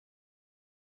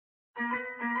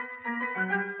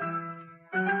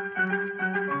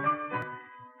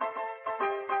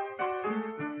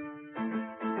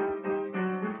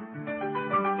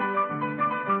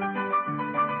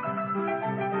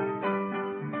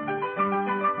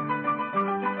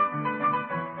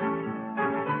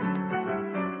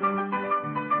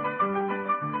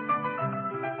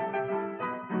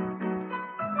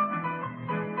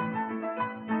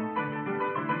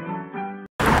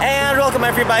welcome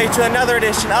everybody to another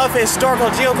edition of Historical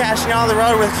Geocaching on the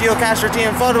Road with geocacher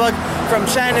TN Photobug from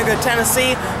Chattanooga,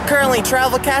 Tennessee. Currently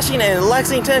travel caching in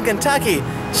Lexington, Kentucky.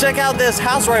 Check out this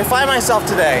house where I find myself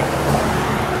today.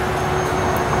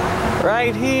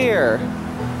 Right here,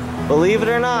 believe it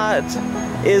or not,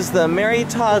 is the Mary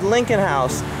Todd Lincoln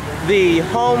house, the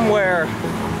home where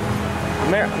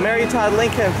Mary Todd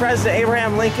Lincoln, President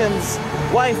Abraham Lincoln's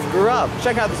wife, grew up.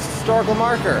 Check out this historical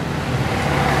marker.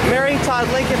 Mary Todd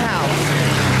Lincoln House,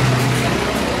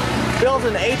 built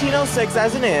in 1806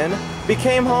 as an inn,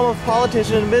 became home of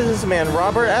politician and businessman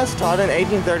Robert S. Todd in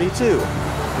 1832.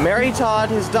 Mary Todd,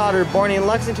 his daughter, born in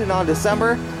Lexington on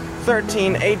December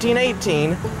 13,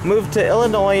 1818, moved to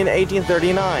Illinois in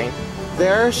 1839.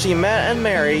 There she met and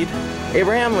married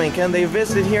Abraham Lincoln. They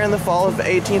visited here in the fall of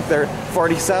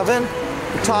 1847.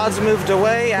 The Todds moved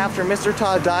away after Mr.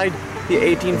 Todd died the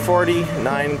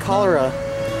 1849 cholera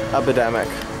epidemic.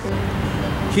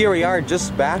 Here we are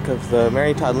just back of the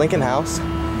Mary Todd Lincoln house.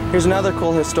 Here's another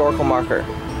cool historical marker.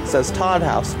 It says Todd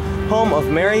House, home of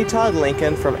Mary Todd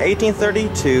Lincoln from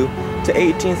 1832 to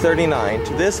 1839.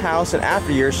 To this house and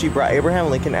after years she brought Abraham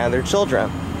Lincoln and their children.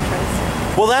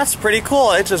 Well, that's pretty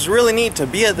cool. It's just really neat to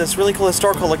be at this really cool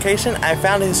historical location. I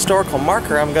found a historical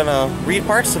marker. I'm gonna read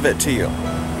parts of it to you.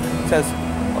 It says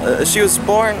she was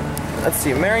born, let's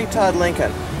see, Mary Todd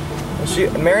Lincoln.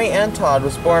 Mary Ann Todd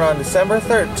was born on December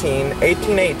 13,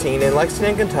 1818 in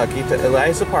Lexington, Kentucky to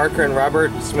Eliza Parker and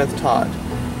Robert Smith Todd.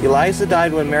 Eliza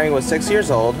died when Mary was 6 years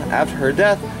old. After her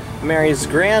death, Mary's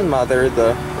grandmother,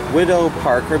 the widow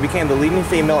Parker, became the leading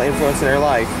female influence in her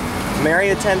life. Mary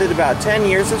attended about 10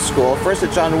 years of school, first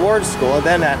at John Ward's school and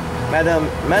then at Madame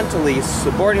Mentalie's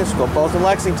boarding school, both in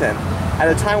Lexington. At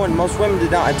a time when most women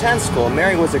did not attend school,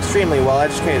 Mary was extremely well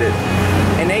educated.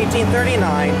 In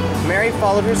 1839, Mary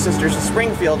followed her sisters to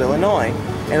Springfield, Illinois.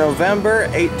 In November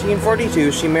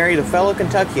 1842, she married a fellow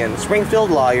Kentuckian,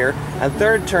 Springfield lawyer, and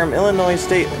third-term Illinois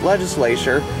state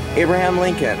legislator, Abraham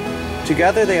Lincoln.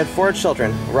 Together they had 4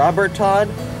 children, Robert Todd,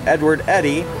 Edward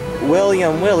Eddie,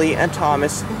 William Willie, and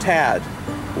Thomas Tad.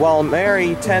 While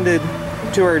Mary tended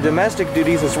to her domestic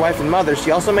duties as wife and mother, she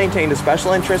also maintained a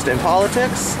special interest in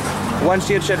politics, one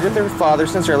she had shared with her father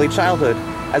since early childhood,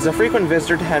 as a frequent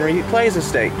visitor to Henry Clay's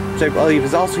estate, which I believe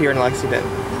is also here in Lexington.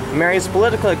 Mary's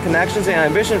political connections and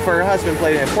ambition for her husband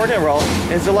played an important role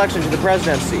in his election to the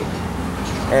presidency.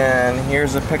 And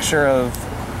here's a picture of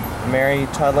Mary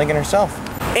Todd Lincoln herself.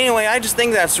 Anyway, I just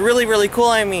think that's really, really cool.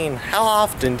 I mean, how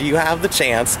often do you have the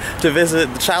chance to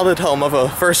visit the childhood home of a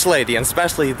first lady, and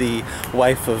especially the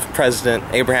wife of President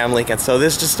Abraham Lincoln? So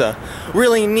this is just a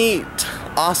really neat,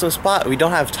 awesome spot. We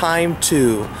don't have time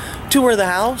to tour the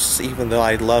house, even though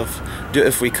I'd love to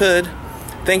if we could.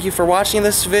 Thank you for watching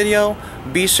this video.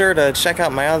 Be sure to check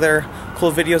out my other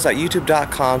cool videos at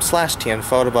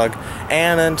youtube.com/TNPhotobug.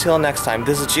 And until next time,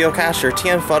 this is Geocacher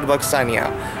TN Photobug signing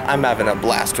out. I'm having a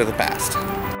blast with the past.